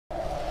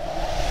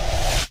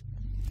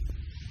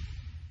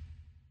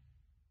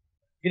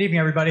Good evening,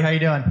 everybody. How you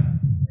doing?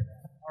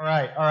 All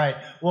right.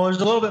 Well, there's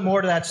a little bit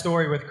more to that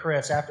story with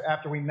Chris.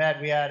 After we met,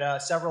 we had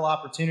several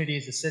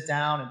opportunities to sit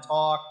down and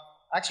talk.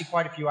 Actually,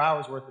 quite a few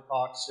hours worth of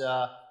talks,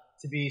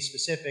 to be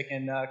specific.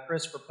 And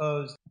Chris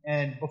proposed.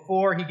 And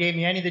before he gave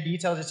me any of the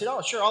details, I said,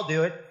 "Oh, sure, I'll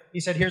do it." He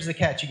said, "Here's the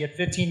catch: you get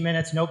 15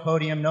 minutes, no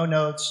podium, no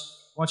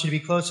notes. I want you to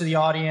be close to the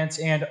audience.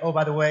 And oh,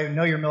 by the way,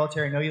 know your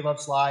military, know you love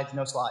slides,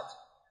 no slides."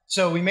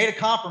 So we made a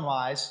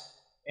compromise,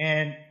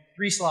 and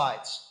 3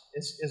 slides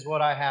is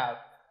what I have.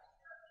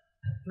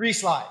 3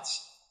 slides.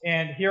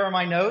 And here are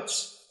my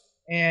notes.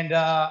 And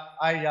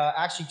I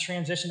actually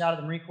transitioned out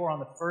of the Marine Corps on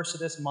the 1st of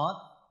this month.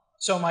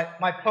 So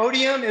my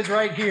podium is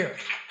right here.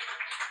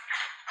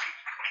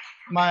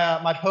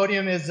 My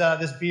podium is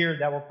this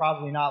beard that will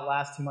probably not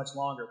last too much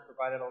longer,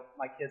 provided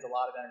my kids a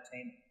lot of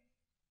entertainment.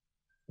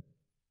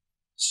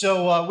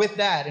 So with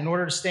that, in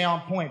order to stay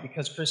on point,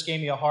 because Chris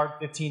gave me a hard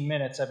 15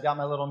 minutes, I've got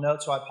my little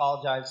notes, so I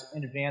apologize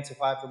in advance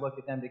if I have to look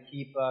at them to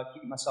keep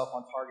myself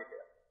on target here.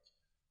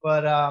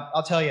 But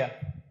I'll tell you,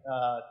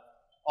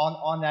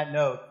 on that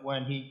note,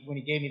 when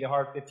he gave me the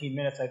hard 15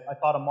 minutes, I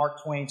thought of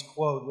Mark Twain's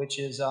quote, which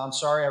is, "I'm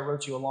sorry I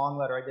wrote you a long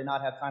letter. I did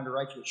not have time to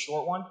write you a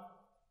short one."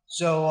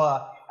 So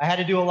I had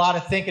to do a lot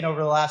of thinking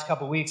over the last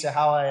couple of weeks of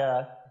how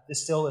I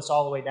distill this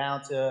all the way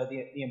down to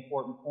the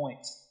important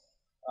points.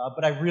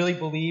 But I really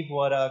believe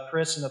what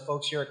Chris and the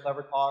folks here at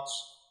Clever Talks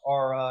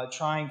are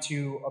trying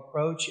to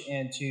approach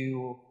and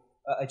to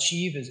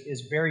achieve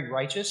is very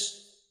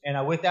righteous.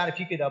 And with that, if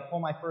you could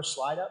pull my first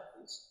slide up.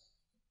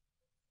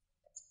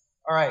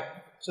 All right,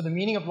 so the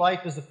meaning of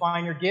life is to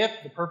find your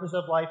gift. The purpose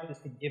of life is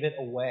to give it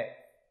away.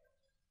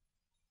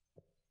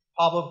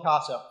 Pablo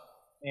Picasso.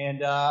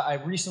 And I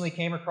recently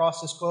came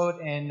across this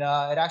quote, and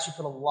it actually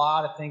put a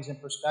lot of things in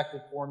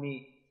perspective for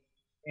me.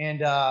 And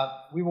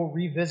we will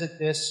revisit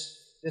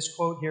this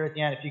quote here at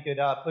the end. If you could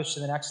push to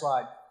the next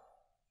slide.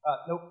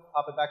 Nope,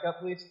 pop it back up,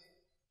 please.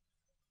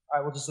 All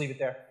right, we'll just leave it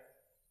there.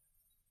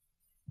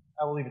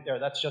 I will leave it there.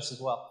 That's just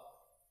as well.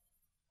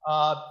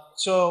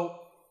 So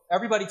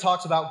everybody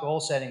talks about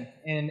goal setting,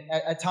 and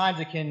at times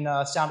it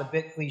can sound a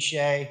bit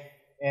cliche,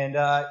 and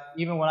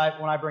even when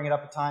I bring it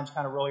up at times,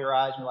 kind of roll your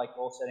eyes and you're like,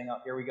 goal setting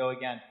up, here we go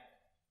again.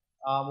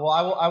 Well,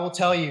 I will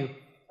tell you,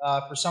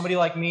 for somebody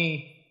like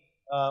me,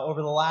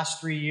 over the last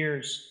 3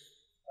 years,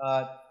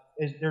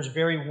 there's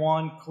very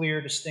one clear,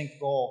 distinct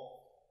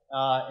goal,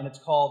 and it's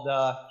called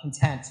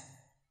content.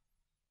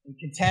 And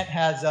content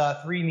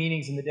has 3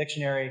 meanings in the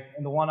dictionary,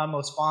 and the one I'm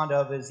most fond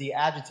of is the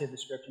adjective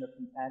description of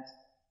content.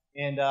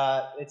 And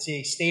it's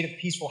a state of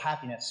peaceful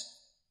happiness.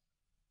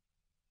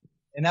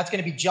 And that's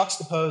going to be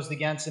juxtaposed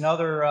against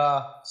another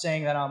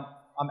saying that I'm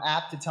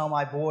apt to tell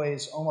my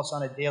boys almost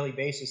on a daily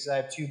basis. I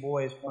have 2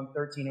 boys, one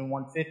 13 and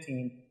one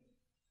 15.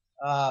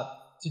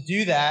 To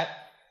do that,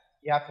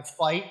 you have to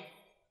fight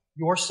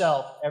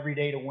yourself every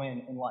day to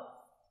win in life.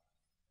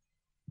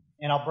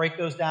 And I'll break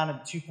those down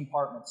into 2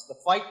 compartments. The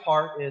fight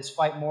part is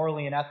fight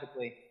morally and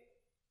ethically,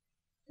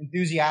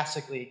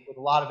 enthusiastically, with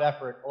a lot of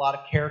effort, a lot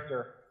of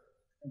character,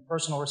 and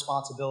personal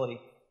responsibility.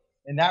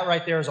 And that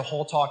right there is a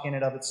whole talk in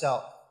and of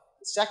itself.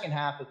 The second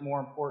half is more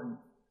important,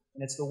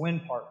 and it's the win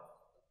part.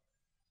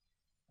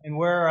 And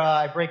where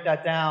I break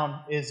that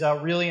down is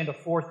really into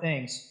 4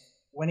 things: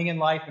 winning in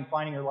life and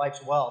finding your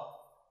life's wealth.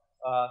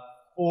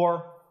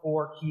 4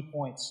 key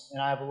points.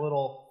 And I have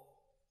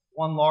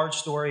one large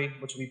story,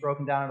 which will be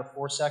broken down into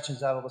 4 sections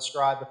that will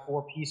describe the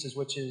 4 pieces,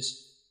 which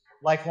is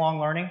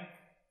lifelong learning,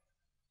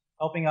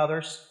 helping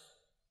others,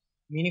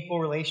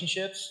 meaningful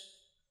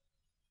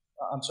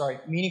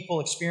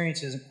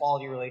experiences and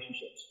quality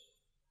relationships.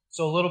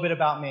 So a little bit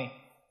about me.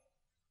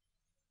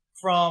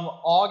 From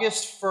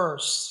August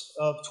 1st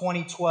of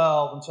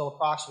 2012 until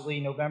approximately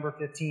November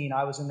 15,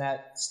 I was in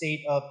that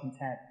state of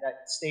content,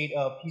 that state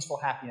of peaceful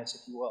happiness,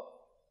 if you will.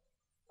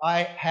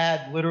 I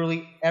had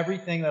literally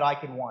everything that I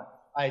could want.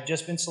 I had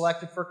just been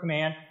selected for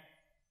command,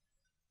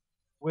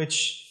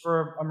 which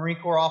for a Marine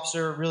Corps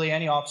officer, really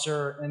any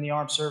officer in the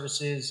armed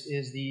services,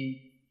 is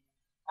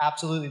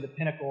absolutely the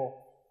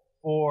pinnacle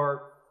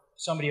for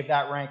somebody of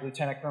that rank,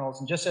 lieutenant colonels.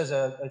 And just as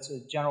a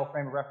general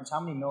frame of reference,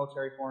 how many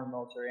military, foreign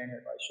military in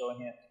here by show of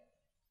hands?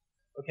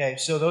 Okay,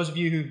 so those of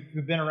you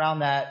who've been around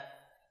that,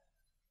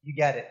 you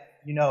get it.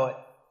 You know it.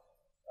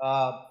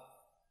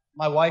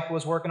 My wife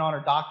was working on her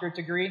doctorate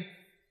degree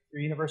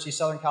through University of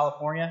Southern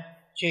California,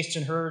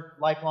 chasing her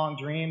lifelong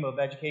dream of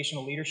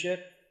educational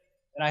leadership.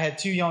 And I had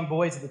 2 young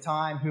boys at the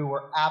time who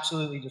were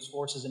absolutely just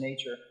forces of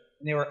nature.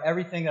 And they were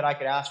everything that I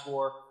could ask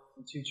for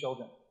in 2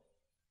 children.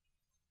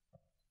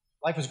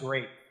 Life was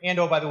great. And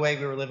oh, by the way,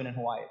 we were living in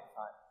Hawaii at the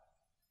time.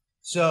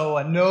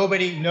 So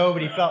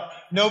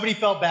nobody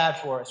felt bad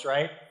for us,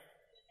 right?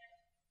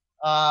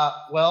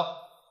 Well,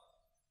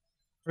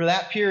 for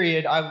that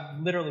period, I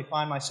would literally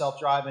find myself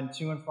driving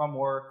to and from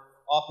work,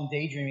 often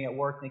daydreaming at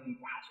work, thinking,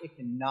 gosh, it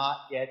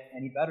cannot get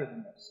any better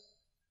than this.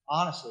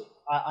 Honestly,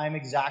 I'm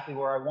exactly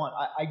where I want.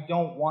 I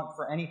don't want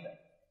for anything.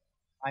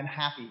 I'm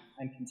happy.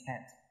 I'm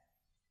content.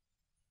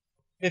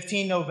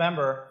 15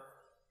 November,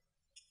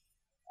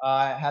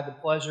 I had the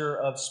pleasure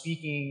of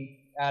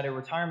speaking at a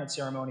retirement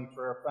ceremony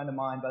for a friend of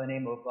mine by the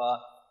name of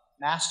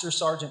Master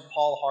Sergeant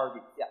Paul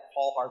Harvey. Yeah,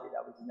 Paul Harvey,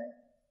 that was his name.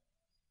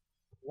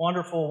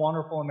 Wonderful,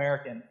 wonderful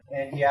American.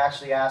 And he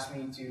actually asked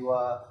me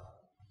to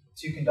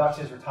conduct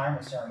his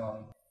retirement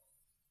ceremony.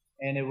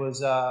 And it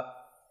was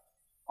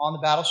on the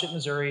battleship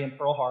Missouri in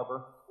Pearl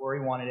Harbor, where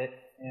he wanted it.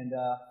 And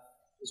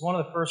it was one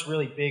of the first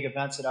really big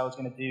events that I was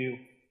going to do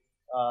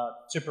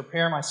to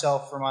prepare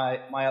myself for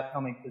my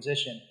upcoming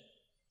position.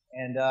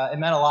 And it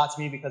meant a lot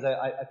to me because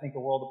I think the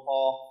world of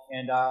Paul.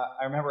 And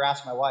I remember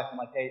asking my wife, I'm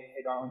like, hey,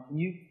 darling, can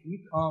you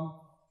come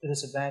to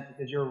this event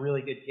because you're a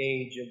really good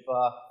gauge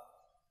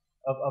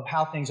of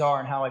how things are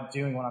and how I'm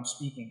doing when I'm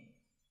speaking.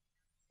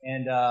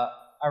 And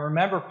I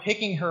remember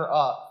picking her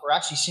up, or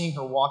actually seeing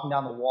her walking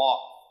down the walk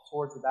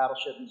towards the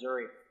battleship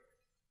Missouri.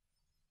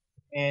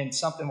 And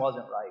something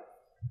wasn't right.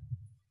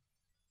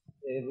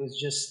 It was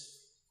just,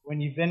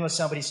 when you've been with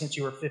somebody since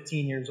you were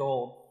 15 years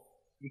old,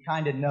 you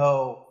kind of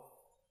know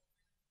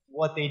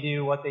what they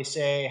do, what they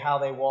say, how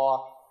they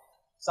walk.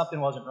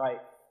 Something wasn't right.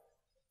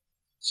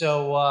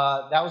 So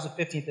that was the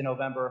 15th of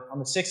November. On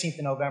the 16th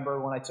of November,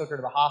 when I took her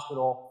to the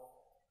hospital,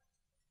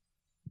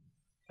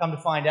 come to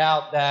find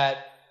out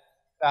that,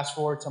 fast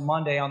forward to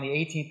Monday, on the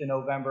 18th of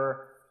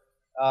November,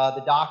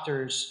 the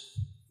doctors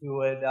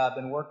who had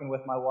been working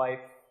with my wife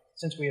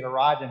since we had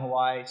arrived in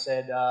Hawaii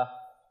said,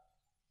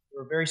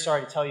 we're very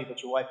sorry to tell you,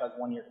 but your wife has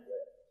 1 year to live.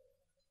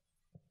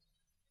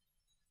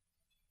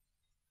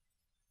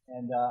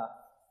 And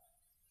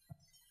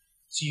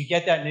so you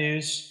get that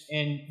news,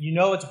 and you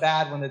know it's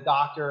bad when the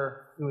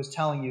doctor who is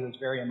telling you is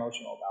very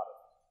emotional about it.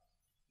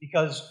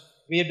 Because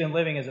we had been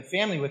living as a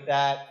family with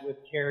that, with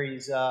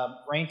Carrie's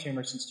brain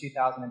tumor since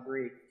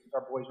 2003, since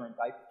our boys were in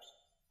diapers.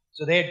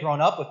 So they had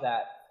grown up with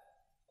that.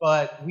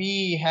 But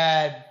we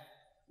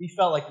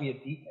felt like we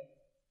had beaten it,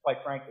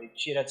 quite frankly.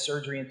 She had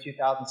surgery in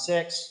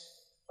 2006,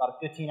 about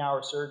a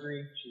 15-hour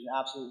surgery. She's an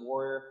absolute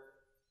warrior.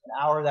 An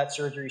hour of that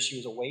surgery, she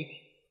was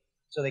awake,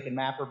 so they could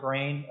map her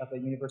brain up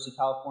at University of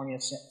California,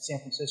 San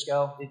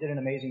Francisco. They did an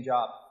amazing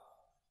job.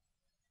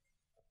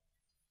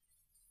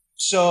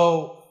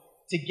 So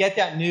to get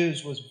that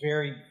news was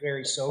very,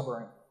 very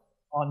sobering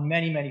on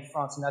many, many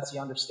fronts, and that's the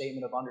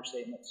understatement of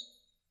understatements.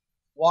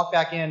 Walked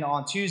back in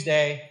on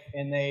Tuesday,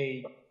 and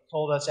they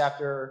told us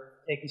after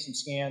taking some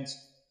scans,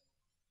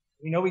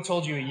 we know we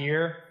told you a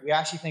year. We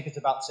actually think it's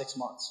about 6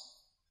 months.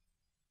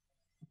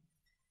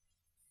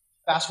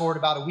 Fast forward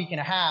about a week and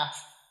a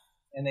half,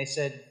 and they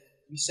said,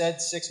 we said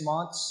 6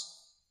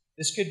 months.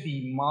 This could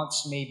be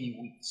months, maybe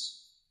weeks.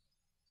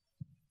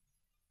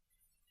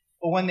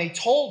 But when they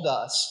told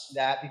us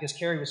that, because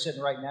Carrie was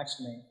sitting right next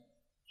to me,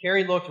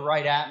 Carrie looked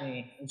right at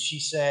me, and she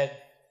said,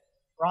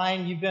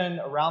 Brian, you've been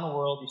around the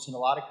world. You've seen a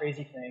lot of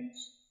crazy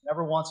things.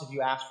 Never once have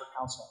you asked for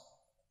counseling.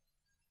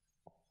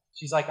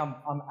 She's like,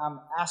 I'm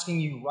asking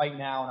you right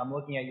now, and I'm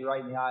looking at you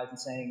right in the eyes and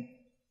saying,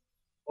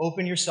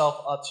 open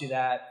yourself up to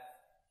that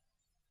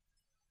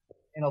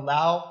and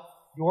allow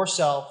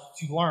yourself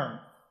to learn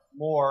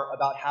more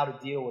about how to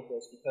deal with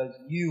this, because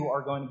you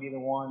are going to be the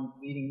one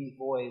leading these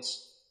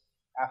boys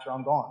after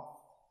I'm gone.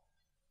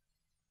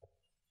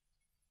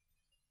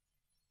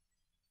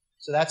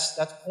 So that's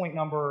point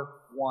number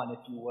one, if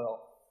you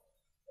will,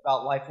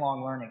 about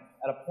lifelong learning.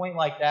 At a point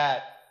like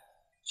that,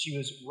 she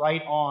was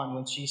right on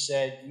when she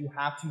said, you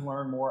have to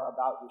learn more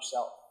about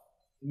yourself.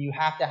 And you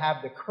have to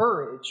have the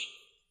courage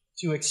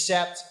to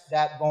accept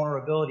that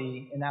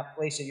vulnerability in that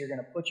place that you're going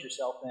to put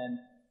yourself in,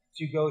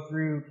 to go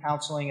through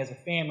counseling as a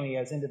family,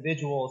 as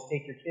individuals,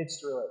 take your kids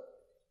through it.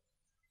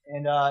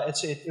 And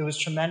it was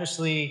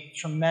tremendously,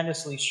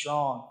 tremendously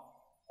strong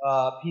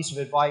piece of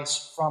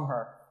advice from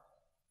her.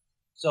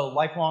 So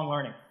lifelong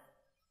learning.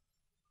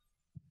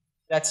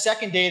 That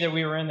second day that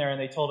we were in there and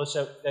they told us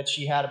that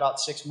she had about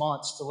 6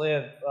 months to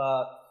live,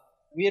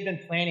 we had been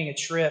planning a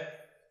trip.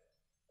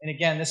 And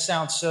again, this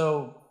sounds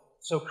so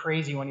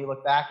crazy when you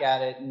look back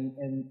at it,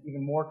 and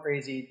even more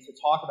crazy to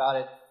talk about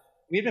it.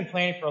 We had been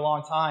planning for a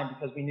long time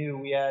because we knew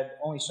we had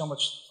only so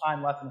much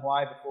time left in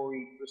Hawaii before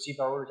we received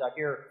our orders out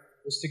here,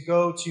 was to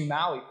go to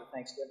Maui for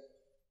Thanksgiving.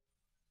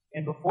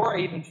 And before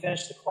I even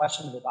finished the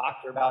question to the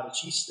doctor about, is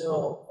she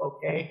still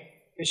okay?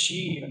 Because she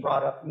even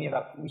brought up to me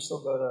about, can we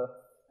still go to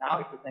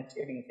Maui for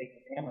Thanksgiving and take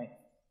the family?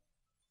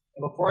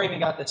 And before I even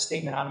got that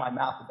statement out of my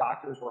mouth, the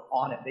doctors were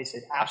on it. They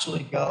said,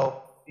 absolutely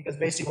go, because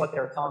basically what they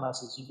were telling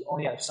us is you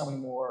only have so many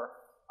more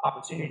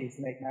opportunities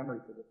to make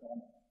memories with the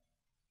family.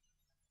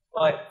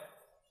 But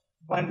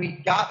when we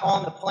got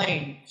on the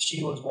plane,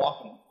 she was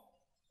walking.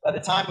 By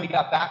the time we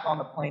got back on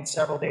the plane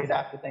several days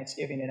after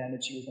Thanksgiving, it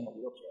ended, she was in a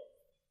wheelchair.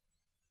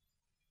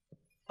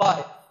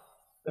 But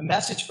the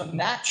message from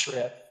that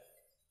trip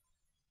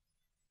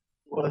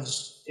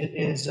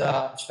is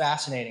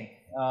fascinating.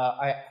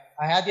 I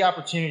had the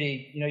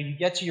opportunity, you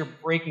get to your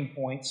breaking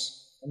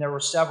points, and there were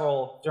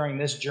several during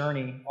this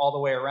journey all the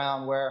way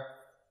around where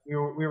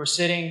we were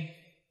sitting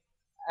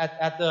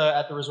at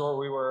the resort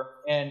we were,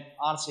 and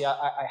honestly,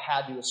 I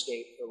had to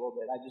escape for a little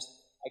bit.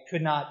 I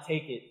could not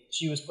take it.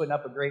 She was putting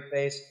up a great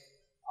face.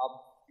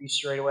 I'll be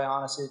straight away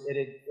honest.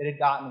 It had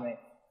gotten to me.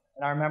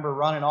 And I remember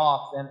running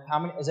off. And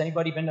has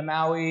anybody been to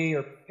Maui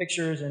or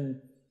pictures?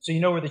 And so you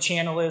know where the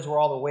channel is, where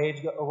all the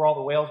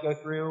whales go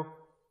through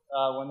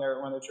when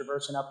they're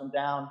traversing up and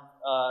down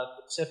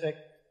the Pacific.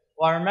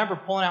 Well, I remember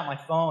pulling out my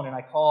phone and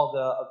I called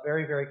a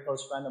very, very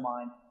close friend of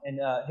mine,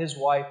 and his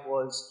wife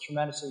was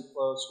tremendously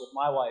close with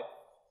my wife.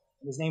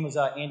 And his name was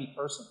Andy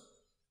Person.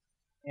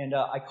 And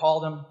I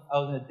called him. I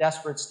was in a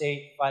desperate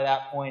state by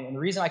that point. And the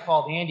reason I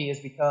called Andy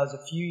is because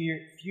a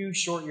few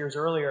short years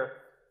earlier,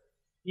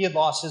 he had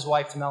lost his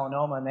wife to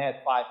melanoma, and they had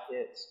 5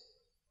 kids.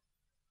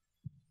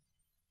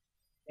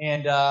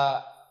 And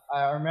I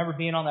remember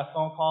being on that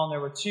phone call, and there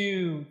were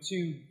two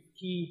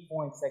key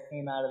points that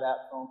came out of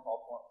that phone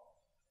call for him.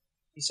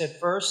 He said,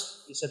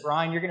 first, he said,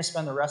 Brian, you're going to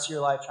spend the rest of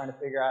your life trying to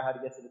figure out how to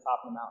get to the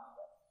top of the mountain.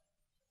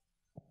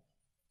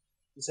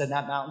 He said,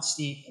 that mountain's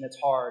steep and it's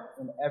hard,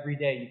 and every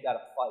day you've got to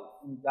fight.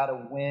 And you've got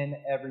to win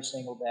every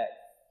single day.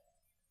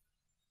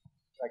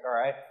 It's like, all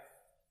right.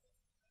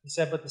 He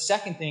said, but the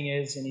second thing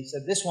is, and he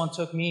said, this one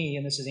took me,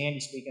 and this is Andy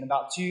speaking,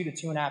 about 2 to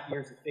 2.5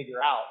 years to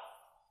figure out,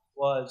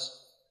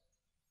 was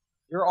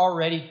you're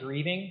already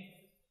grieving,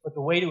 but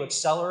the way to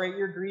accelerate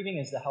your grieving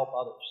is to help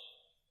others.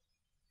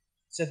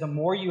 He said, the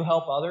more you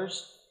help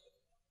others,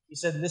 he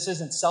said, this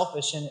isn't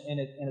selfish in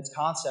its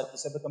concept. He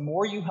said, but the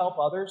more you help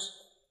others,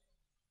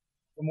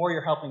 the more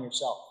you're helping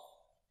yourself.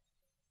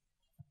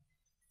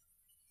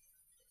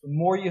 The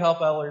more you help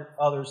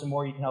others, the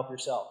more you can help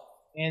yourself.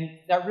 And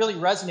that really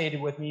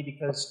resonated with me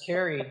because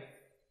Carrie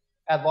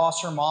had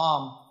lost her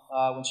mom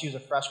when she was a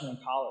freshman in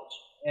college.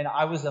 And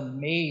I was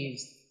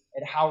amazed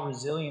at how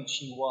resilient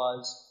she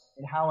was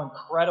and how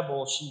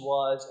incredible she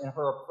was in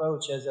her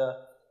approach as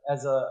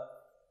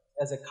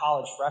a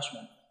college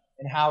freshman,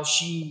 and how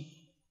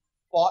she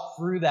fought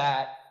through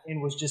that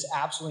and was just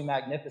absolutely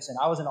magnificent.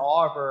 I was in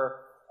awe of her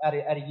at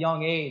a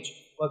young age,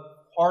 but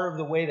part of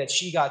the way that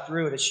she got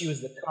through it is she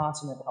was the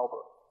consummate helper.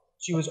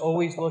 She was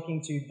always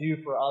looking to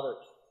do for others.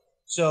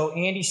 So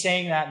Andy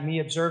saying that and me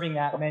observing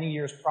that many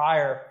years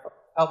prior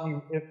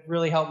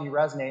really helped me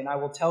resonate. And I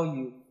will tell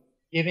you,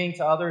 giving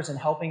to others and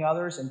helping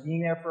others and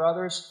being there for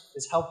others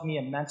has helped me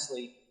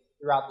immensely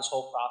throughout this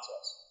whole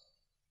process.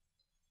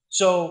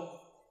 So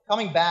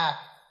coming back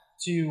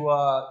to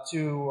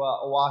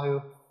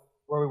Oahu,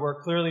 where we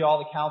were, clearly all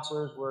the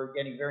counselors were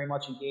getting very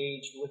much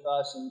engaged with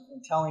us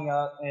and telling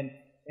us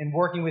and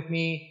working with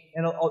me.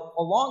 And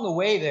along the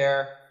way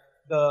there,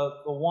 the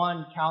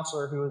one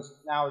counselor who is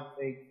now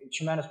a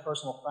tremendous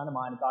personal friend of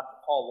mine, Dr.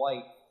 Paul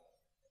White,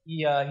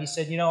 he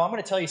said, you know, I'm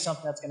going to tell you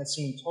something that's going to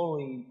seem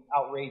totally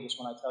outrageous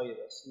when I tell you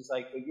this. He's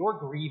like, but your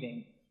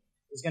grieving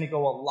is going to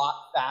go a lot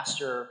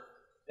faster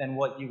than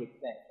what you would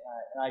think.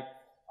 And I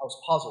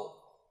was puzzled.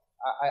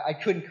 I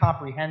couldn't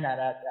comprehend that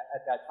at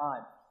that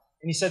time.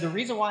 And he said, the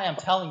reason why I'm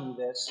telling you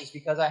this is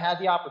because I had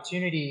the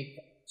opportunity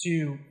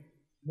to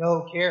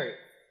know Carrie.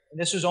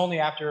 And this was only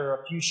after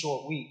a few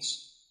short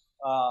weeks.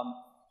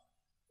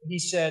 He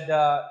said,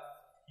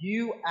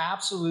 you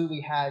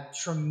absolutely had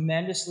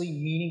tremendously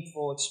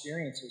meaningful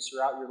experiences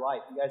throughout your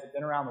life. You guys have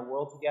been around the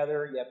world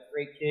together. You have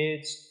great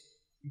kids.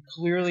 You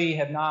clearly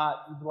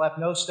you've left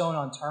no stone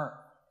unturned.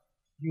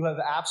 You have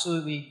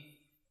absolutely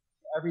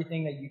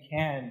everything that you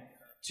can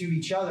to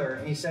each other.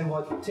 And he said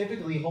what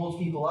typically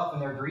holds people up in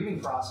their grieving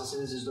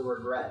processes is the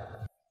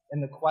regret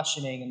and the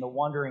questioning and the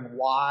wondering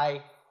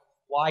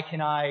what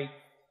could I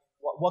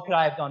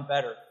have done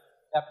better?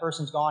 That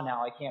person's gone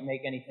now. I can't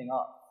make anything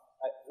up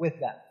with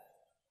them.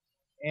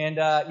 And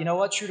you know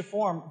what? True to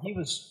form, he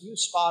was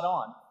spot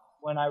on.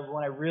 When I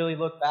really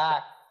look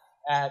back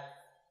at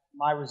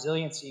my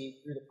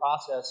resiliency through the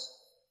process,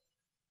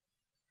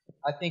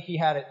 I think he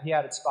had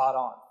it spot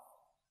on.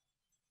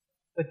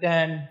 But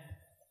then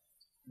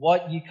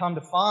what you come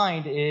to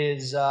find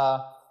is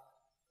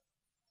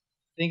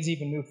things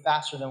even move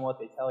faster than what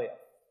they tell you.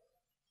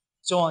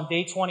 So on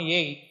day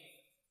 28,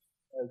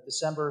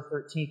 December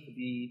 13th to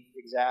be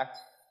exact,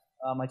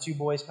 my 2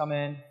 boys come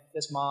in,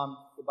 kiss Mom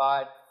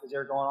goodbye because they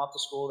were going off to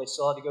school. They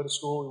still had to go to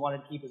school. We wanted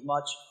to keep as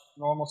much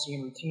normalcy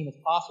and routine as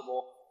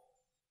possible.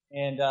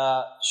 And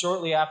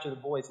shortly after the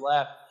boys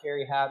left,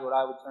 Carrie had what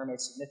I would term a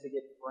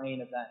significant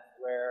brain event,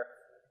 where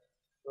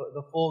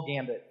the full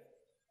gambit.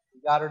 We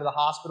got her to the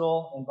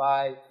hospital, and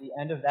by the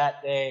end of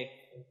that day,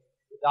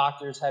 the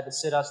doctors had to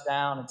sit us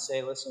down and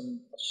say, listen,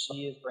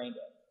 she is brain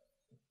dead.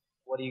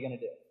 What are you going to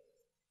do?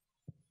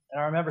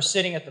 And I remember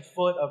sitting at the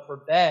foot of her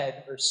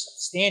bed, or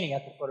standing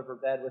at the foot of her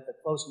bed with a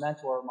close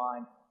mentor of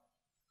mine,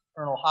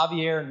 Colonel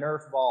Javier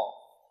Nerf Ball,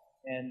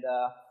 and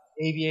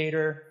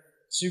aviator,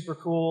 super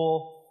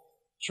cool,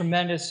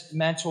 tremendous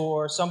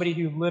mentor, somebody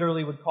who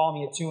literally would call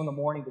me at 2 in the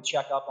morning to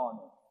check up on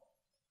me.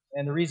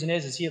 And the reason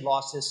is he had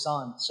lost his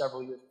son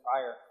several years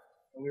prior.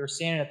 And we were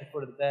standing at the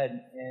foot of the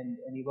bed, and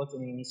he looked at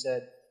me and he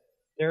said,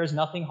 there is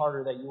nothing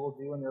harder that you will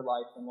do in your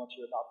life than what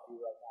you're about to do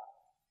right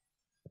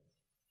now.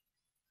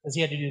 Because he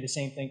had to do the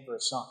same thing for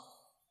his son.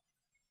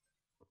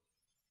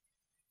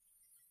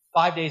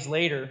 5 days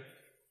later,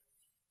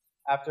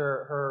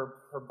 after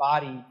her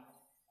body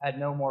had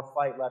no more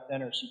fight left in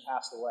her, she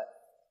passed away.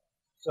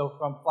 So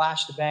from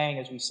flash to bang,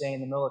 as we say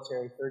in the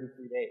military,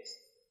 33 days.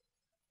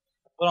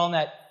 But on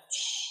that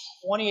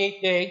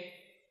 28th day,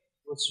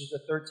 which was the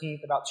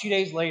 13th, about 2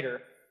 days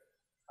later,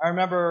 I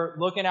remember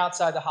looking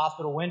outside the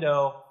hospital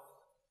window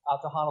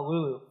out to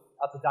Honolulu,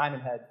 out to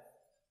Diamond Head.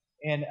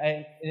 And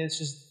it's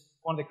just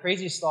one of the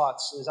craziest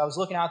thoughts is I was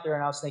looking out there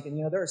and I was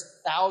thinking, there's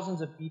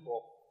thousands of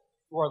people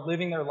who are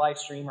living their life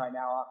stream right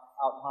now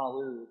out in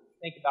Honolulu.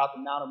 Think about the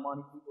amount of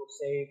money people have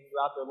saved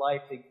throughout their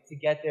life to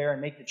get there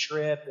and make the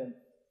trip and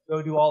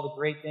go do all the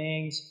great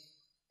things.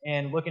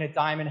 And looking at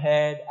Diamond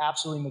Head,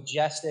 absolutely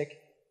majestic.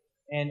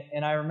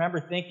 And I remember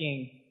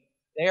thinking,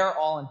 they are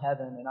all in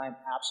heaven and I'm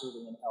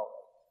absolutely in hell.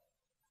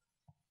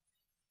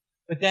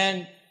 But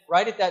then,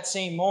 right at that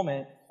same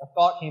moment, a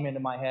thought came into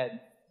my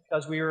head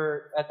because we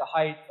were at the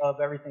height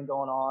of everything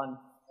going on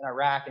in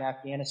Iraq and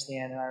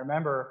Afghanistan. And I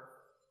remember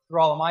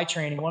through all of my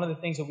training, one of the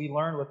things that we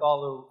learned with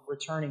all the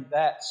returning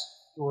vets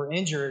who were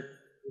injured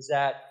is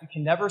that you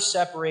can never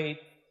separate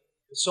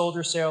the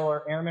soldier,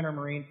 sailor, airman, or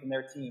Marine from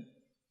their team.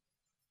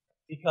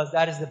 Because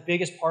that is the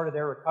biggest part of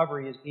their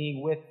recovery is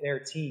being with their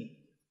team.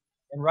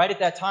 And right at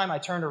that time, I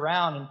turned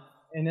around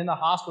and in the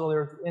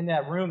hospital, in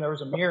that room, there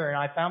was a mirror, and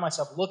I found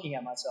myself looking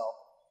at myself.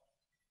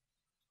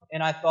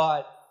 And I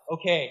thought,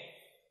 okay,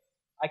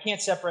 I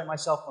can't separate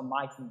myself from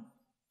my team.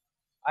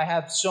 I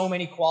have so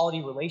many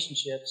quality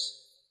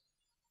relationships.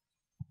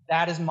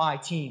 That is my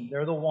team.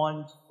 They're the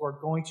ones who are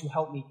going to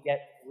help me get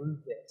through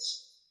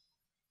this.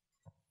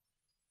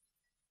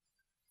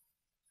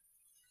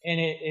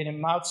 And it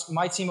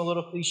might seem a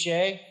little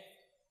cliche,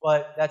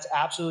 but that's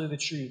absolutely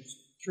the truth.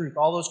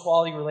 All those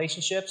quality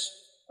relationships,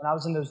 when I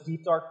was in those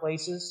deep, dark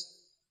places,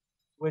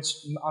 which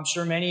I'm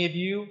sure many of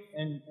you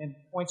in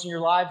points in your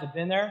lives have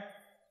been there,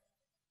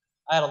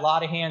 I had a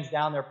lot of hands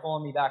down there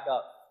pulling me back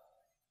up.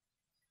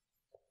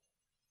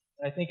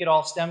 And I think it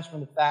all stems from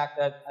the fact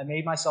that I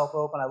made myself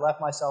open, I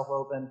left myself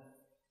open,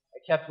 I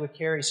kept with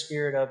Carrie's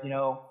spirit of,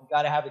 you've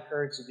got to have the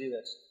courage to do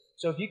this.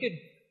 So if you could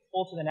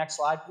pull to the next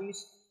slide,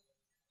 please.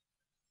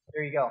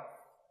 There you go.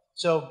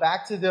 So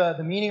back to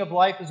the meaning of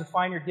life is to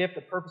find your gift,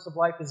 the purpose of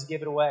life is to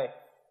give it away.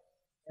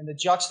 And the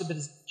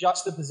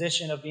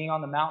juxtaposition of being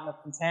on the mountain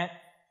of content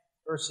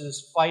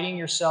versus fighting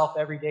yourself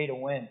every day to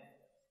win.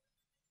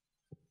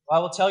 Well,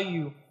 I will tell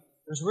you,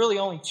 there's really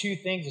only two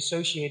things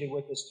associated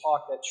with this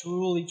talk that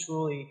truly,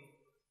 truly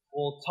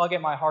will tug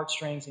at my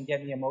heartstrings and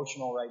get me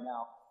emotional right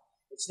now.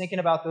 It's thinking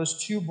about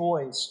those two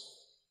boys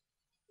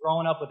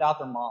growing up without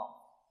their mom.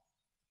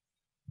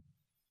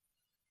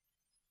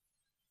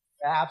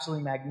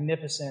 Absolutely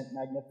magnificent,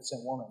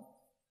 magnificent woman.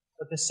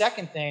 But the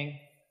second thing,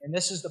 and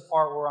this is the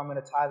part where I'm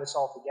going to tie this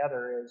all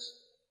together, is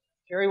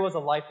Carrie was a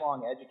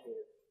lifelong educator.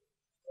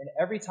 And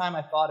every time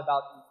I thought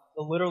about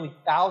the literally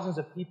thousands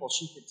of people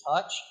she could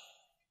touch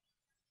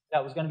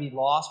that was going to be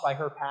lost by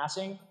her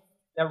passing,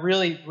 that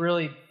really,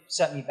 really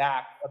set me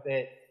back a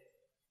bit.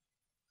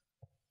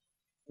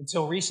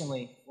 Until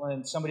recently,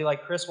 when somebody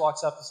like Chris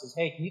walks up and says,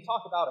 hey, can you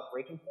talk about a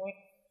breaking point?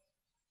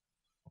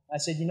 And I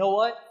said, you know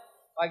what?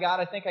 By God,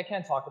 I think I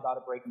can talk about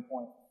a breaking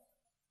point.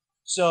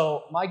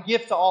 So my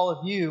gift to all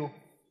of you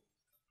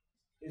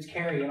is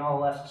Carrie and all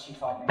the lessons she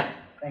taught me.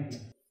 Thank you.